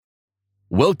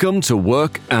Welcome to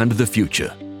Work and the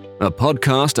Future, a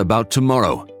podcast about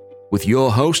tomorrow with your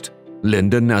host,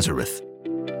 Linda Nazareth.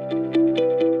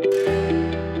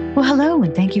 Well, hello,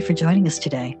 and thank you for joining us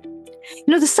today.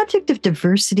 The subject of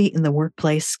diversity in the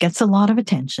workplace gets a lot of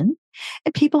attention,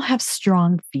 and people have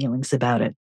strong feelings about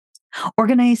it.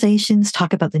 Organizations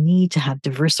talk about the need to have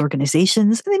diverse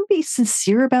organizations and then be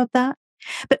sincere about that.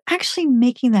 But actually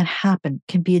making that happen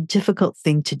can be a difficult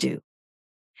thing to do.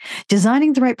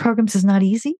 Designing the right programs is not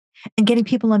easy, and getting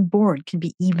people on board can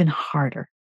be even harder.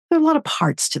 There are a lot of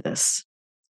parts to this.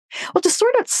 Well, to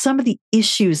sort out some of the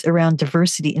issues around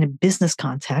diversity in a business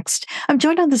context, I'm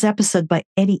joined on this episode by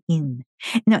Eddie Ng.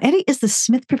 Now, Eddie is the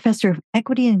Smith Professor of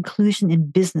Equity and Inclusion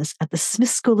in Business at the Smith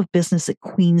School of Business at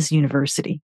Queen's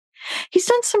University. He's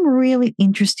done some really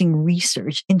interesting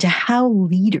research into how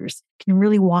leaders can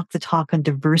really walk the talk on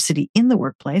diversity in the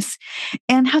workplace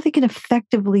and how they can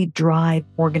effectively drive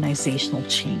organizational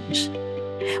change.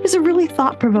 It was a really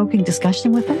thought-provoking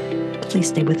discussion with him. Please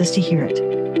stay with us to hear it.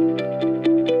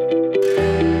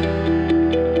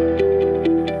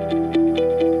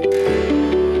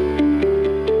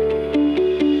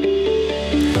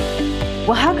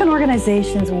 Well, how can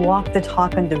organizations walk the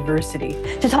talk on diversity?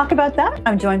 To talk about that,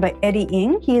 I'm joined by Eddie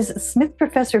Ng. He is Smith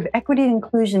Professor of Equity and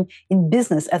Inclusion in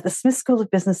Business at the Smith School of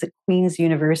Business at Queen's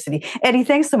University. Eddie,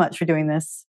 thanks so much for doing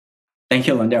this. Thank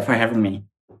you, Linda, for having me.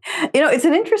 It's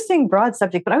an interesting, broad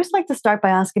subject, but I always like to start by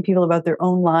asking people about their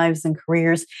own lives and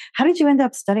careers. How did you end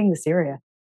up studying this area?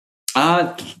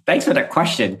 Thanks for that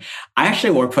question. I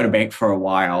actually worked for the bank for a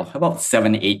while, about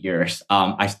 7-8 years.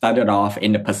 I started off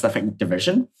in the Pacific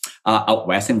Division out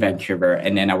west in Vancouver,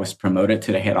 and then I was promoted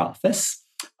to the head office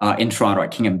in Toronto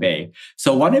at King and Bay.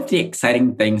 So one of the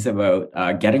exciting things about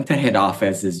getting to head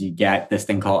office is you get this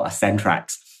thing called a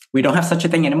Centrax. We don't have such a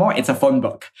thing anymore. It's a phone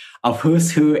book of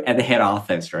who's who at the head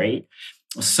office, right?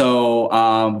 So,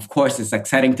 of course, it's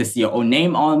exciting to see your own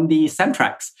name on the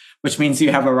Centrax, which means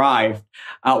you have arrived.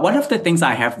 One of the things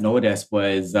I have noticed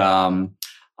was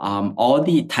all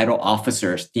the title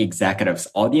officers, the executives,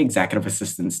 all the executive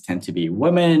assistants tend to be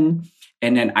women.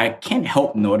 And then I can't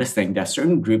help noticing there are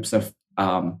certain groups of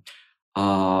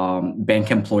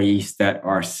bank employees that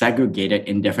are segregated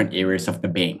in different areas of the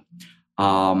bank.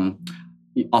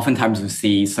 Oftentimes we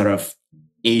see sort of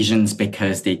Asians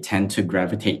because they tend to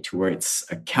gravitate towards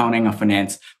accounting or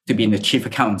finance to be in the chief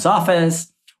accountant's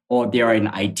office, or they are in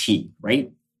IT,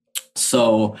 right?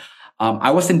 So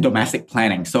I was in domestic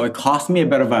planning. So it caused me a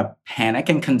bit of a panic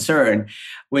and concern,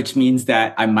 which means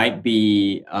that I might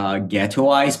be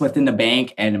ghettoized within the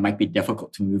bank and it might be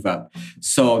difficult to move up.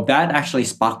 So that actually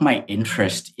sparked my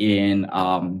interest in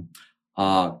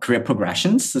career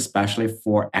progressions, especially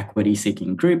for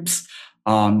equity-seeking groups.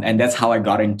 And that's how I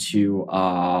got into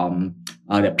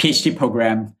the PhD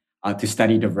program to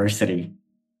study diversity.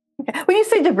 Okay. When you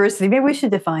say diversity, maybe we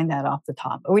should define that off the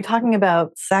top. Are we talking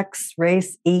about sex,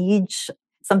 race, age,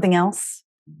 something else?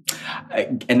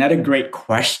 Another great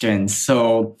question.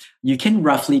 So you can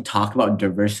roughly talk about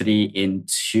diversity in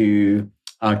two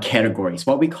categories,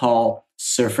 what we call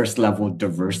surface level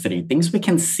diversity, things we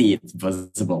can see, it's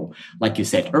visible. Like you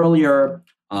said earlier,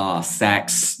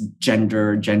 sex,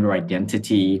 gender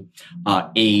identity,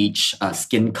 age,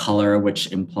 skin color, which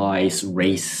implies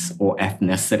race or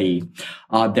ethnicity.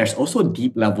 There's also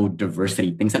deep level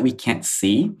diversity, things that we can't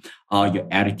see, your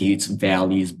attitudes,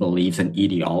 values, beliefs, and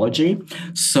ideology.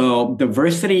 So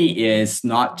diversity is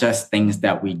not just things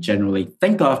that we generally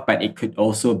think of, but it could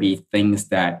also be things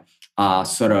that are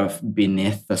sort of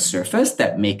beneath the surface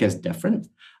that make us different.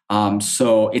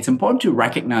 So it's important to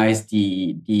recognize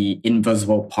the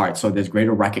invisible part. So there's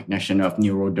greater recognition of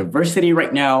neurodiversity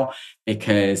right now,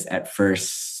 because at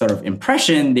first sort of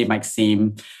impression, they might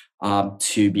seem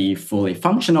to be fully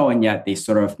functional, and yet they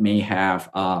sort of may have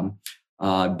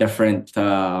different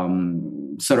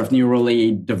sort of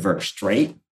neurally diverse,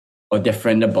 right? Or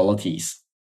different abilities.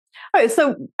 All right.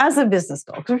 So as a business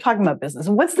goal, because we're talking about business,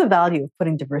 what's the value of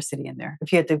putting diversity in there?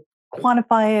 If you had to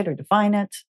quantify it or define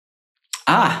it?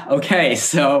 Okay.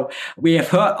 So we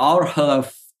have all heard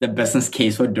of the business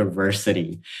case for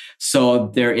diversity. So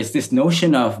there is this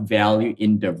notion of value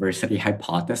in diversity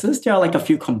hypothesis. There are like a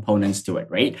few components to it,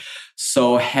 right?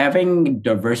 So having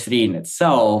diversity in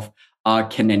itself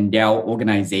can endow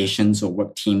organizations or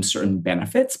work teams certain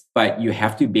benefits, but you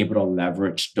have to be able to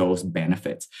leverage those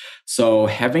benefits. So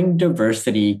having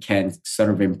diversity can sort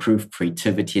of improve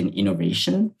creativity and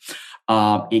innovation.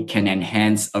 It can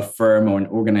enhance a firm or an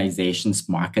organization's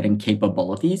marketing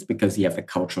capabilities because you have the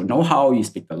cultural know-how, you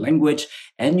speak the language,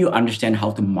 and you understand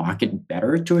how to market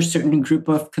better to a certain group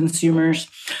of consumers.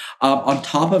 On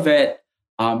top of it,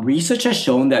 research has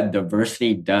shown that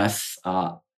diversity does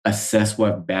assist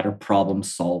with better problem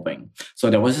solving.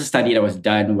 So there was a study that was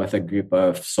done with a group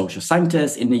of social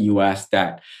scientists in the US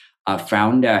that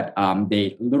found that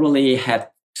they literally had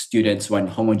students in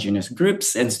homogeneous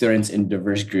groups and students in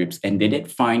diverse groups. And they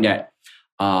did find that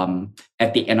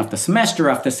at the end of the semester,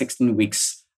 after 16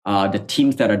 weeks, the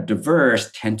teams that are diverse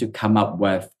tend to come up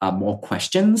with more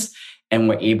questions and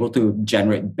were able to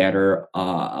generate better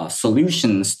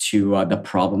solutions to the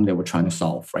problem they were trying to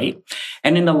solve, right?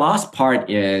 And then the last part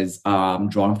is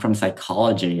drawn from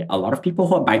psychology. A lot of people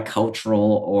who are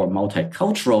bicultural or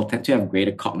multicultural tend to have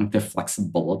greater cognitive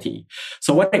flexibility.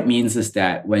 So what it means is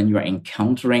that when you're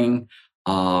encountering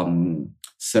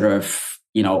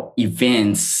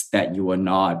events that you are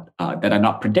not that are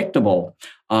not predictable,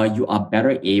 you are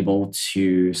better able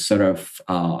to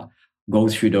go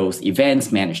through those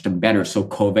events, manage them better. So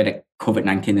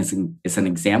COVID-19 is an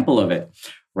example of it,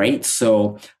 right?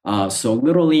 So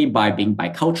literally by being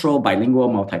bicultural, bilingual,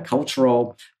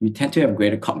 multicultural, you tend to have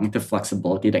greater cognitive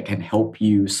flexibility that can help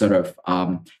you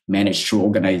manage through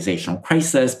organizational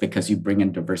crisis because you bring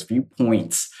in diverse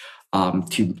viewpoints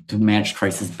to manage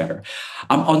crisis better.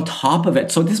 On top of it,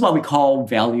 so this is what we call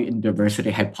value in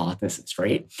diversity hypothesis,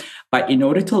 right? But in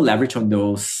order to leverage on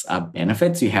those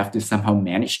benefits, you have to somehow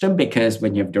manage them because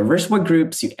when you have diverse work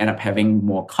groups, you end up having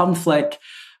more conflict,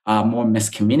 more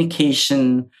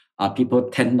miscommunication. People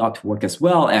tend not to work as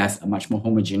well as a much more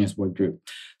homogeneous work group.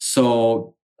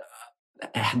 So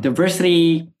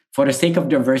diversity, for the sake of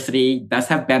diversity, does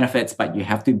have benefits, but you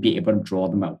have to be able to draw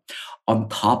them out. On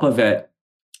top of it,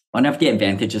 one of the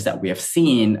advantages that we have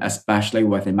seen, especially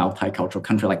with a multicultural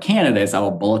country like Canada, is our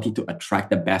ability to attract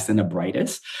the best and the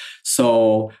brightest.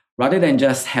 So rather than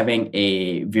just having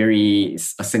a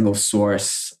single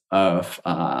source of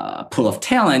pool of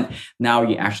talent, now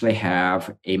you actually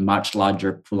have a much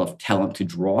larger pool of talent to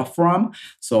draw from.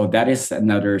 So that is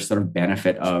another sort of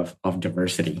benefit of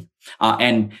diversity.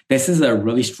 And this is a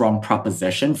really strong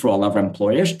proposition for a lot of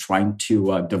employers trying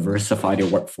to diversify their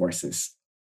workforces.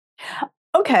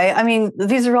 Okay, I mean,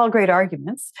 these are all great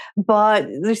arguments, but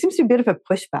there seems to be a bit of a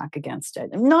pushback against it.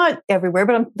 Not everywhere,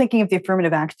 but I'm thinking of the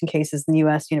affirmative action cases in the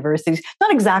US universities.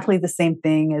 Not exactly the same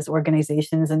thing as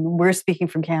organizations, and we're speaking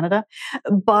from Canada,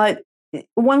 but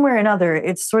one way or another,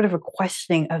 it's sort of a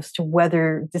questioning as to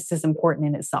whether this is important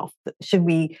in itself. Should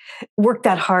we work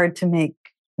that hard to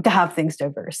have things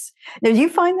diverse? Now, do you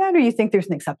find that, or you think there's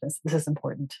an acceptance that this is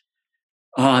important?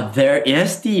 There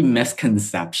is the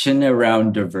misconception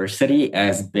around diversity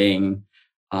as being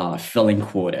filling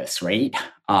quotas, right?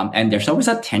 And there's always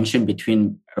a tension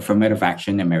between affirmative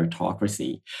action and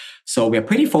meritocracy. So we're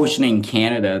pretty fortunate in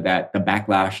Canada that the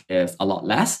backlash is a lot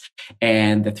less.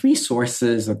 And the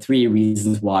three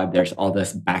reasons why there's all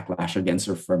this backlash against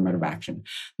affirmative action.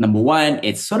 Number one,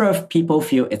 it's people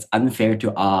feel it's unfair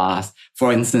to us,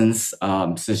 for instance,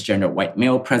 cisgender white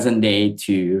male present day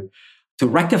to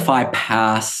rectify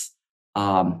past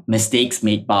mistakes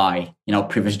made by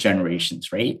previous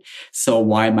generations, right? So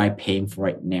why am I paying for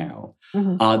it now?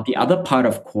 Mm-hmm. The other part,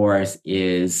 of course,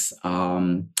 is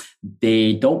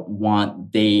they don't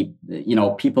want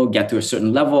people get to a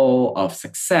certain level of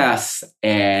success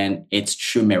and it's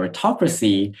true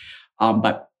meritocracy,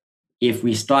 but if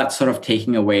we start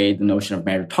taking away the notion of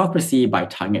meritocracy by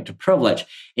tying it to privilege,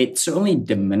 it certainly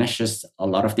diminishes a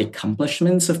lot of the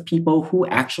accomplishments of people who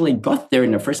actually got there in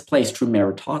the first place through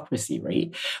meritocracy,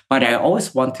 right? But I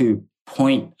always want to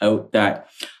point out that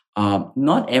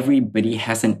not everybody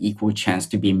has an equal chance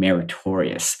to be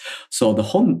meritorious. So the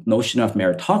whole notion of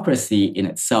meritocracy in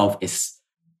itself is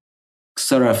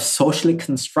socially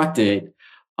constructed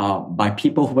by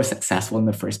people who were successful in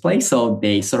the first place. So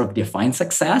they define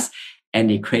success and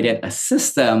they created a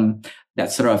system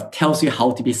that tells you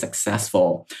how to be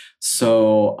successful.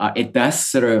 So it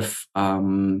does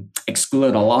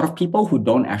exclude a lot of people who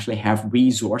don't actually have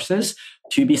resources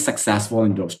to be successful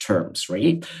in those terms,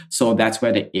 right? So that's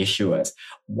where the issue is.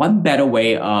 One better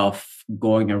way of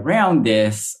going around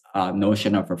this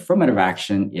notion of affirmative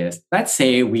action is, let's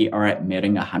say we are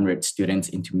admitting 100 students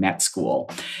into med school.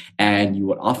 And you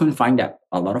would often find that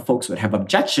a lot of folks would have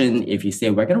objection if you say,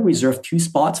 we're going to reserve 2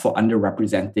 spots for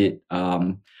underrepresented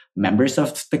members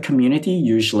of the community,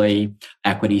 usually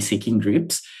equity-seeking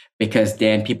groups, because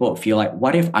then people feel like,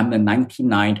 what if I'm the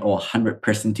 99th or 100th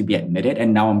person to be admitted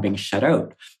and now I'm being shut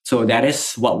out? So that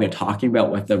is what we're talking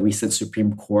about with the recent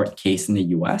Supreme Court case in the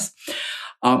US.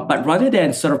 But rather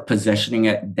than positioning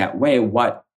it that way,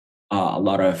 what a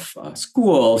lot of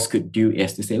schools could do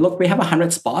is to say, look, we have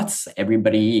 100 spots.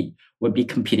 Everybody would be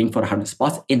competing for the 100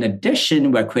 spots. In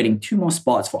addition, we're creating 2 more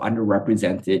spots for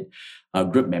underrepresented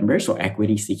group members or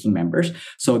equity seeking members.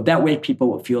 So that way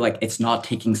people would feel like it's not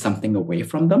taking something away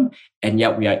from them, and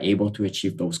yet we are able to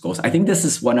achieve those goals. I think this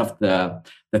is one of the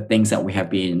things that we have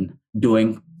been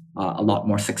doing a lot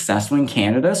more successful in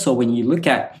Canada. So when you look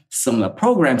at similar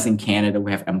programs in Canada,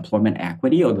 we have employment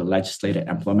equity, or the legislated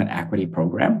employment equity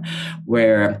program,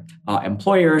 where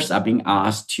employers are being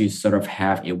asked to sort of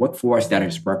have a workforce that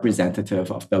is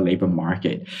representative of the labor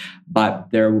market. But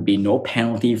there will be no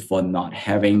penalty for not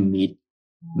having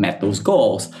met those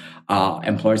goals.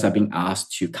 Employers are being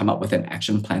asked to come up with an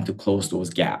action plan to close those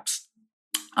gaps.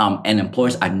 And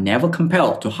employers are never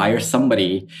compelled to hire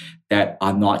somebody that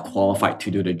are not qualified to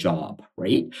do the job,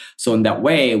 right? So in that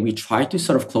way, we try to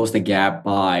sort of close the gap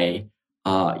by,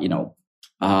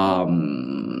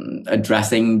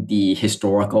 addressing the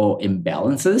historical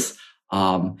imbalances.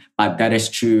 But that is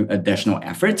through additional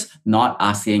efforts, not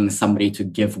asking somebody to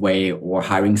give way or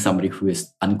hiring somebody who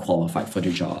is unqualified for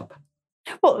the job.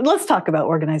 Well, let's talk about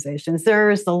organizations.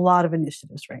 There's a lot of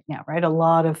initiatives right now, right? A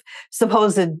lot of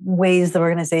supposed ways that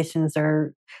organizations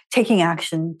are taking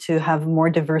action to have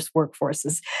more diverse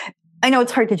workforces. I know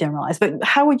it's hard to generalize, but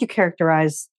how would you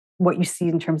characterize what you see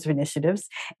in terms of initiatives?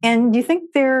 And do you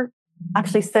think they're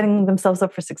actually setting themselves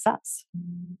up for success?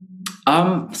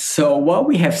 So what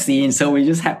we have seen, so we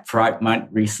just had Pride Month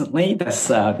recently, this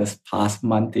past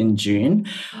month in June.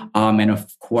 And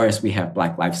of course, we have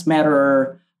Black Lives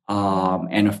Matter.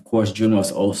 And of course, June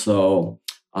was also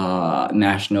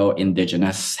National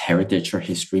Indigenous Heritage or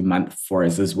History Month for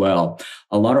us as well.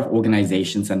 A lot of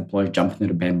organizations and employers jump into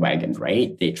the bandwagon,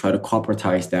 right? They try to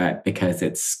corporatize that because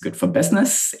it's good for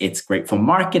business, it's great for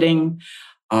marketing.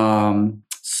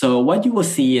 So what you will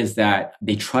see is that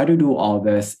they try to do all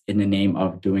this in the name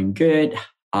of doing good.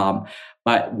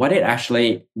 But what it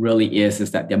actually really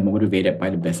is that they're motivated by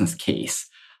the business case.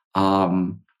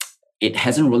 It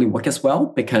hasn't really worked as well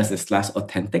because it's less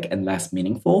authentic and less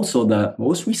meaningful. So the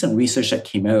most recent research that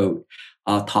came out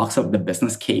talks of the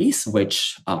business case,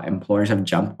 which employers have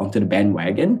jumped onto the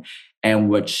bandwagon, and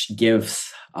which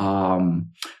gives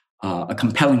a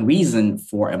compelling reason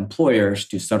for employers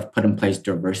to sort of put in place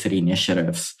diversity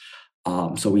initiatives.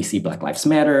 So we see Black Lives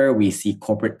Matter, we see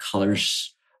corporate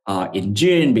colors in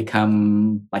June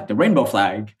become like the rainbow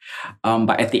flag.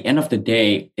 But at the end of the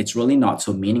day, it's really not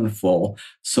so meaningful.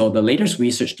 So the latest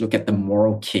research look at the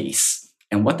moral case.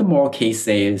 And what the moral case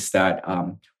says is that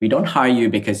we don't hire you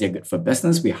because you're good for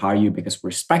business. We hire you because we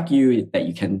respect you, that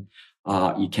you can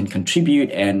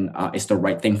contribute, and it's the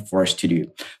right thing for us to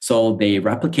do. So they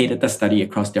replicated the study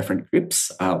across different groups,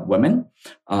 women,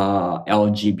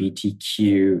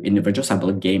 LGBTQ individuals, I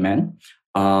believe gay men,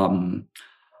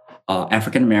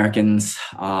 African Americans.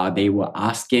 They were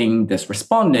asking these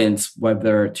respondents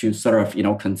whether to sort of,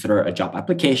 consider a job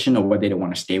application or whether they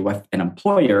want to stay with an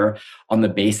employer on the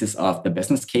basis of the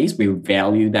business case. We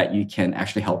value that you can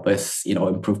actually help us,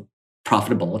 improve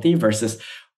profitability versus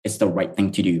it's the right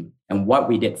thing to do. And what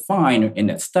we did find in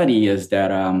that study is that,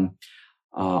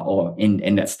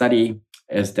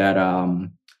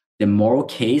 the moral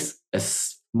case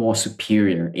is more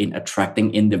superior in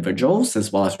attracting individuals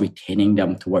as well as retaining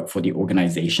them to work for the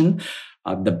organization.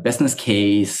 The business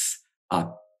case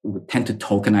would tend to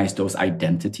tokenize those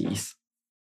identities.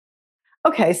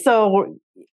 Okay, so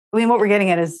what we're getting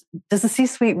at is, does the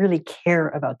C-suite really care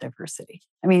about diversity?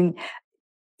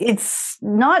 It's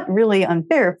not really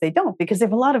unfair if they don't, because they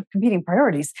have a lot of competing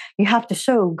priorities. You have to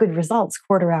show good results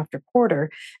quarter after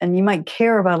quarter, and you might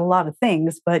care about a lot of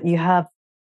things, but you have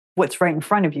what's right in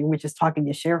front of you, which is talking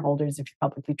to shareholders if you're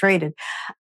publicly traded.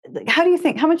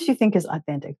 How much do you think is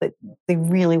authentic, that they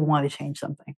really want to change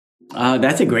something?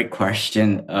 That's a great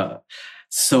question.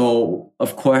 So,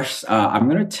 of course, I'm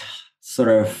going to sort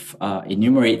of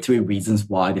enumerate 3 reasons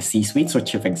why the C-suites or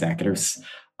chief executives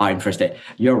are interested.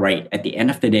 You're right. At the end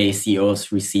of the day,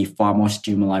 CEOs receive far more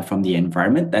stimuli from the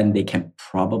environment than they can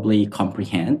probably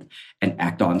comprehend and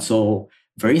act on. So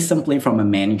very simply, from a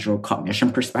managerial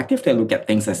cognition perspective, they look at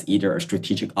things as either a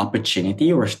strategic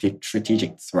opportunity or a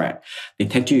strategic threat. They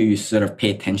tend to sort of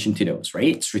pay attention to those,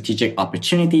 right? Strategic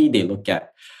opportunity, they look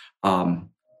at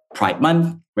Pride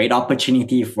Month, great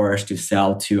opportunity for us to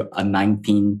sell to a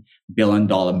 $19 billion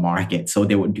market. So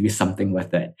they would do something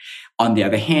with it. On the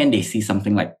other hand, they see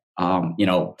something like,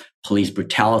 police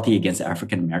brutality against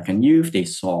African American youth. They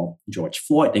saw George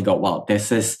Floyd. They go, well,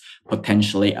 this is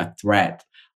potentially a threat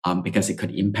because it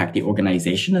could impact the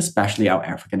organization, especially our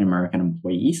African American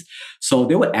employees. So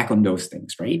they would act on those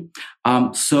things, right?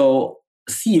 So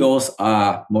CEOs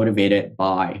are motivated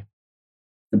by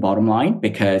the bottom line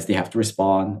because they have to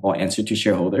respond or answer to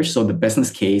shareholders. So the business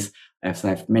case, as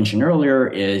I've mentioned earlier,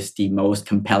 is the most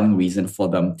compelling reason for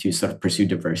them to sort of pursue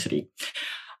diversity.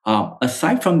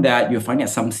 Aside from that, you'll find that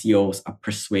some CEOs are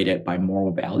persuaded by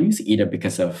moral values, either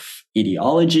because of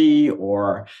ideology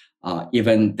or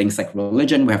even things like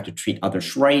religion. We have to treat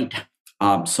others right.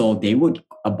 So they would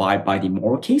abide by the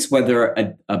moral case,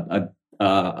 whether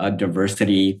a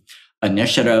diversity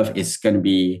initiative is going to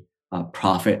be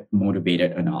profit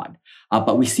motivated or not.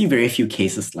 But we see very few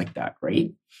cases like that,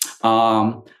 right?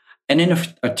 And then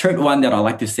a third one that I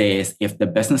like to say is if the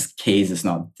business case is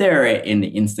not there in the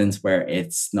instance where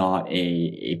it's not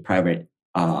a private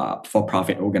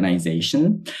for-profit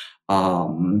organization,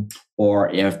 or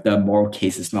if the moral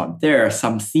case is not there,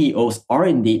 some CEOs are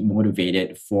indeed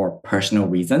motivated for personal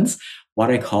reasons, what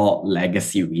I call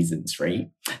legacy reasons, right?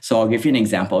 So I'll give you an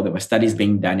example. There were studies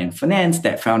being done in finance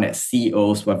that found that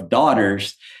CEOs with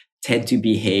daughters tend to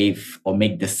behave or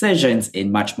make decisions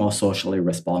in much more socially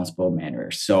responsible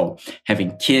manners. So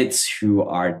having kids who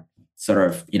are sort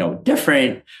of,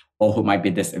 different or who might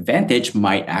be disadvantaged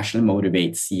might actually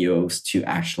motivate CEOs to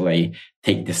actually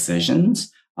take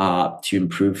decisions to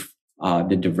improve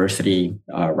the diversity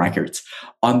records.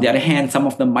 On the other hand, some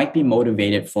of them might be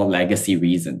motivated for legacy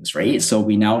reasons, right? So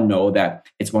we now know that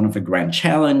it's one of the grand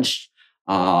challenge.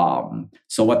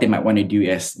 So what they might want to do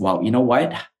is, well, you know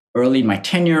what? Early in my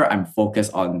tenure, I'm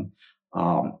focused on,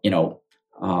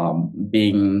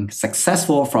 being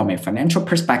successful from a financial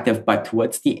perspective. But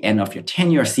towards the end of your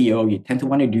tenure, CEO, you tend to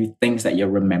want to do things that you're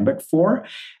remembered for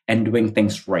and doing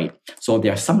things right. So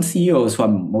there are some CEOs who are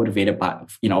motivated by,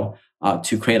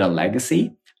 to create a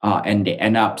legacy, and they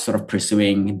end up sort of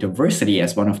pursuing diversity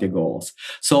as one of their goals.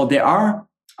 So they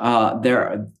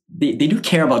do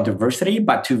care about diversity,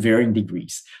 but to varying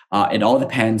degrees. It all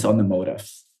depends on the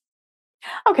motives.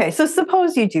 Okay, so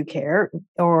suppose you do care,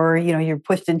 or you're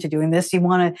pushed into doing this. You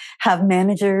want to have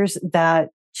managers that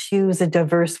choose a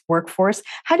diverse workforce.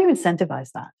 How do you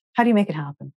incentivize that? How do you make it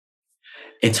happen?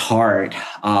 It's hard.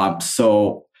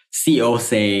 So CEOs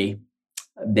say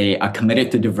they are committed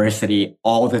to diversity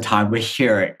all the time. We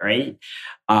hear it, right?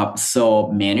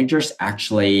 So managers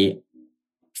actually,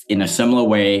 in a similar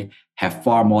way, have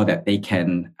far more that they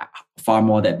can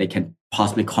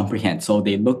possibly comprehend. So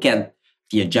they look at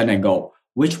the agenda and go,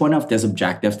 which one of these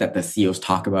objectives that the CEOs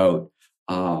talk about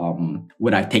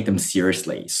would I take them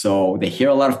seriously? So they hear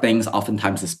a lot of things.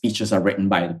 Oftentimes the speeches are written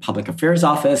by the public affairs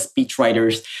office, speech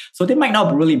writers. So they might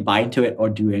not really buy into it or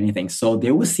do anything. So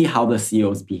they will see how the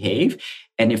CEOs behave.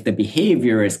 And if the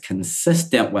behavior is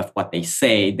consistent with what they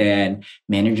say, then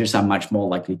managers are much more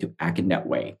likely to act in that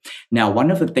way. Now,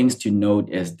 one of the things to note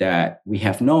is that we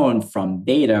have known from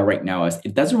data right now is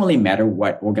it doesn't really matter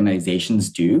what organizations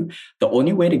do. The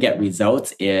only way to get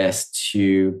results is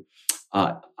to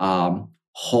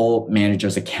hold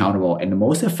managers accountable. And the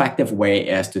most effective way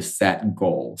is to set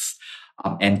goals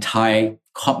and tie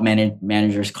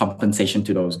managers' compensation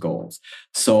to those goals.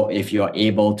 So if you're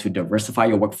able to diversify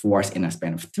your workforce in a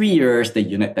span of 3 years, the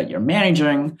unit that you're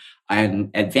managing, and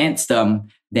advance them,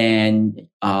 then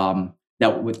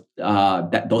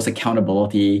that those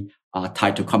accountability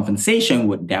tied to compensation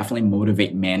would definitely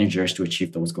motivate managers to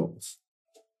achieve those goals.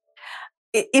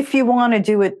 If you want to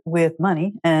do it with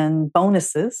money and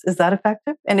bonuses, is that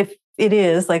effective? And if it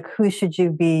is, who should you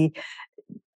be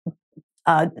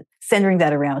centering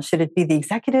that around? Should it be the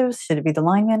executives? Should it be the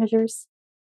line managers?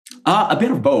 A bit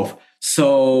of both.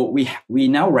 So we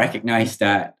now recognize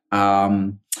that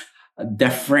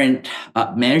different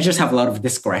managers have a lot of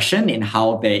discretion in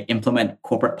how they implement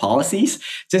corporate policies.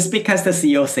 Just because the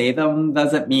CEO say them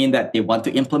doesn't mean that they want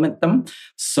to implement them.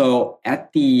 So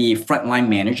at the frontline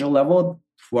manager level,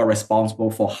 who are responsible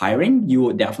for hiring, you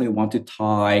would definitely want to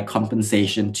tie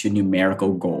compensation to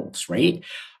numerical goals, right?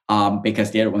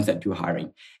 Because they're the ones that do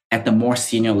hiring. At the more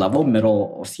senior level,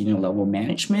 middle or senior level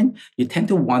management, you tend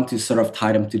to want to sort of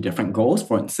tie them to different goals.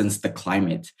 For instance, the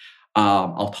climate.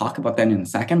 I'll talk about that in a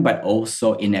second, but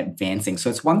also in advancing. So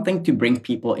it's one thing to bring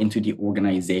people into the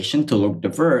organization to look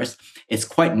diverse. It's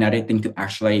quite another thing to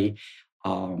actually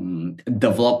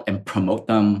develop and promote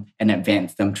them and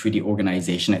advance them through the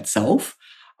organization itself.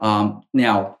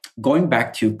 Now, going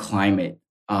back to climate,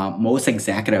 most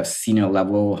executives, senior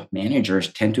level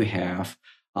managers tend to have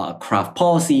craft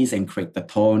policies and create the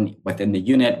tone within the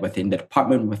unit, within the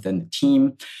department, within the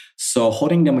team. So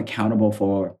holding them accountable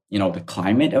for, the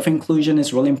climate of inclusion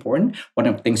is really important. One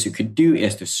of the things you could do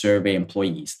is to survey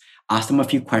employees, ask them a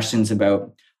few questions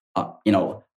about,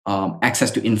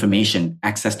 access to information,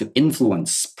 access to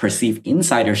influence, perceived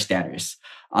insider status,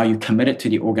 Are you committed to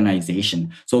the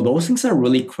organization? So those things are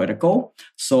really critical.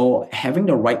 So having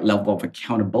the right level of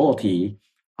accountability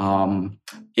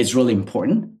is really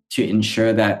important to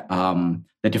ensure that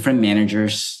the different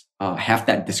managers have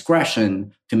that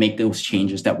discretion to make those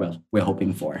changes that we're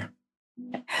hoping for.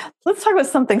 Let's talk about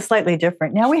something slightly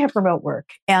different. Now we have remote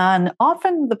work, and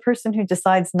often the person who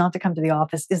decides not to come to the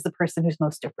office is the person who's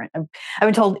most different. I've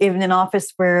been told even in an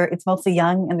office where it's mostly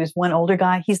young and there's one older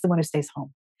guy, he's the one who stays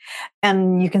home.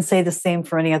 And you can say the same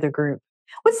for any other group.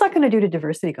 What's that going to do to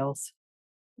diversity goals?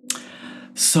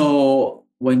 So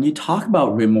when you talk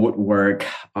about remote work,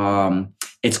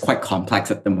 it's quite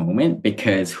complex at the moment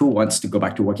because who wants to go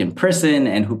back to work in person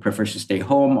and who prefers to stay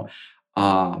home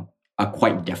are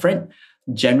quite different.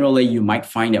 Generally, you might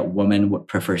find that women would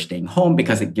prefer staying home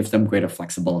because it gives them greater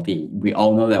flexibility. We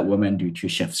all know that women do 2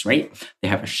 shifts, right? They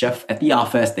have a shift at the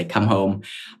office, they come home.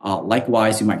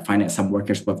 Likewise, you might find that some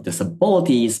workers with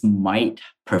disabilities might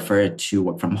prefer to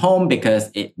work from home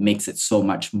because it makes it so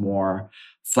much more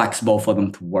flexible for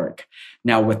them to work.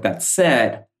 Now, with that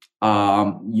said,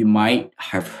 you might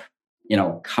have,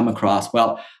 come across,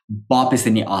 well, Bob is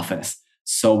in the office.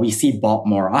 So we see Bob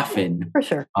more often. For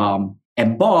sure.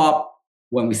 And Bob,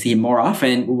 when we see him more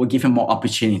often, we will give him more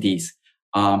opportunities.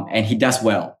 And he does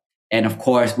well. And of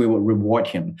course, we will reward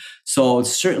him. So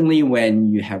certainly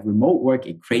when you have remote work,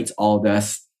 it creates all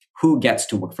this who gets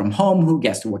to work from home, who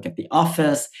gets to work at the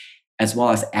office, as well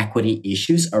as equity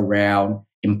issues around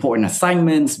important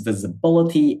assignments,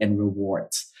 visibility, and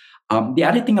rewards. The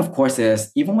other thing, of course,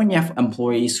 is even when you have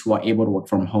employees who are able to work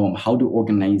from home, how do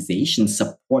organizations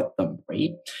support them,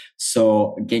 right?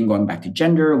 So again, going back to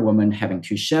gender, women having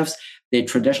 2 shifts, they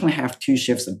traditionally have 2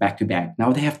 shifts back to back.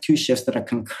 Now they have 2 shifts that are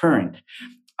concurrent.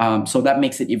 So that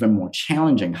makes it even more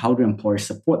challenging. How do employers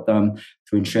support them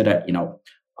to ensure that,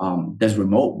 does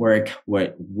remote work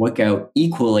would work out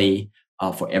equally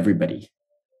for everybody?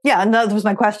 Yeah, and that was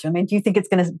my question. I mean, do you think it's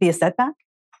going to be a setback?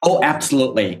 Oh,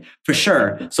 absolutely. For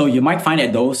sure. So you might find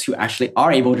that those who actually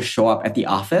are able to show up at the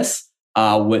office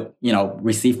would,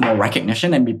 receive more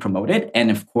recognition and be promoted.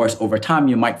 And of course, over time,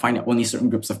 you might find that only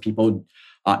certain groups of people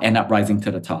end up rising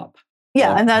to the top.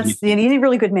 Yeah, and you need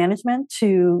really good management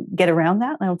to get around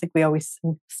that. I don't think we always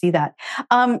see that.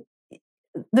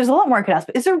 There's a lot more I could ask,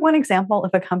 but is there one example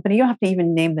of a company, you don't have to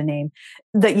even name the name,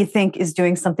 that you think is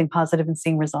doing something positive and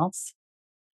seeing results?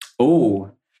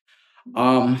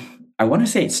 I want to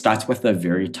say it starts with the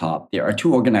very top. There are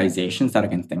 2 organizations that I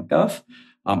can think of.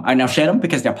 I now share them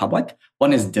because they're public.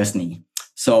 One is Disney.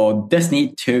 So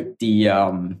Disney took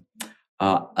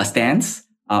a stance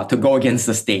to go against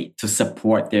the state to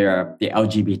support the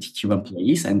LGBTQ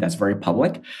employees, and that's very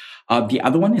public. The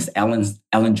other one is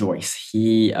Alan Joyce.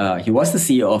 He was the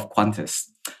CEO of Qantas,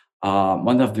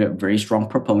 one of the very strong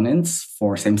proponents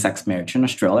for same-sex marriage in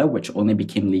Australia, which only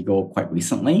became legal quite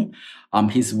recently.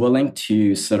 He's willing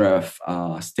to sort of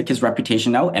stick his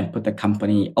reputation out and put the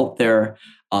company out there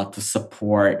to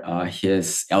support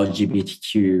his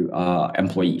LGBTQ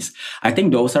employees. I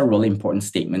think those are really important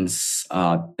statements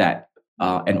that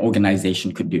an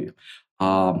organization could do.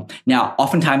 Now,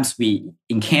 oftentimes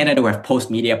in Canada, we have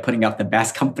Postmedia putting out the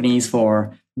best companies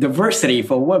for diversity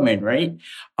for women, right?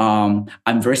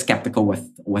 I'm very skeptical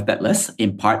with that list,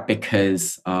 in part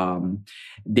because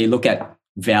they look at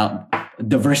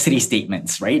diversity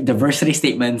statements, right? Diversity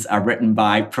statements are written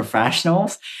by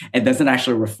professionals. It doesn't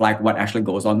actually reflect what actually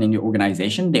goes on in the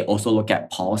organization. They also look at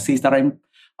policies that are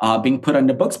being put on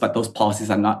the books, but those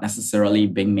policies are not necessarily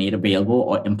being made available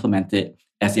or implemented,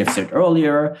 as you have said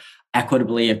earlier,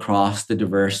 equitably across the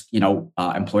diverse,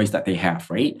 employees that they have,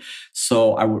 right?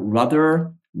 So I would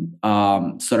rather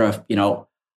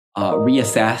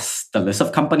reassess the list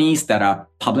of companies that are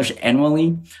published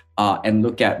annually and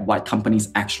look at what companies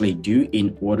actually do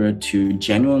in order to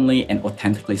genuinely and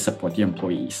authentically support the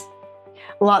employees.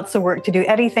 Lots of work to do.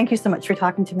 Eddie, thank you so much for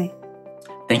talking to me.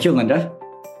 Thank you, Linda.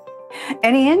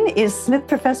 Eddie Yin is Smith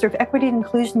Professor of Equity and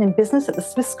Inclusion in Business at the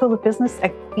Smith School of Business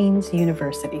at Queen's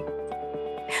University.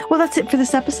 Well, that's it for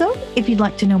this episode. If you'd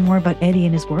like to know more about Eddie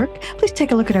and his work, please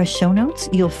take a look at our show notes.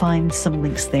 You'll find some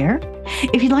links there.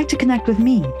 If you'd like to connect with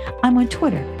me, I'm on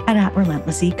Twitter at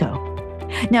 @RelentlessEco.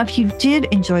 Now, if you did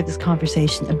enjoy this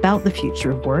conversation about the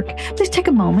future of work, please take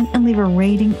a moment and leave a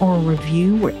rating or a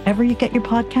review wherever you get your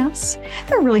podcasts.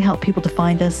 That really help people to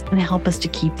find us and help us to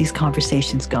keep these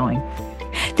conversations going.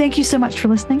 Thank you so much for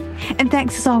listening, and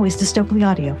thanks as always to Stokely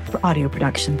Audio for audio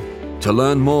production. To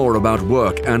learn more about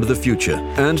work and the future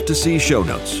and to see show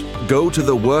notes, go to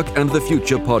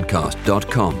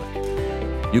theworkandthefuturepodcast.com.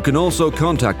 You can also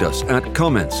contact us at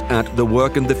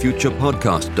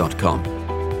comments@theworkandthefuturepodcast.com.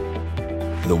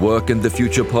 The Work and the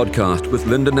Future podcast with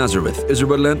Linda Nazareth is a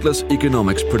Relentless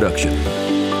Economics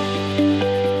production.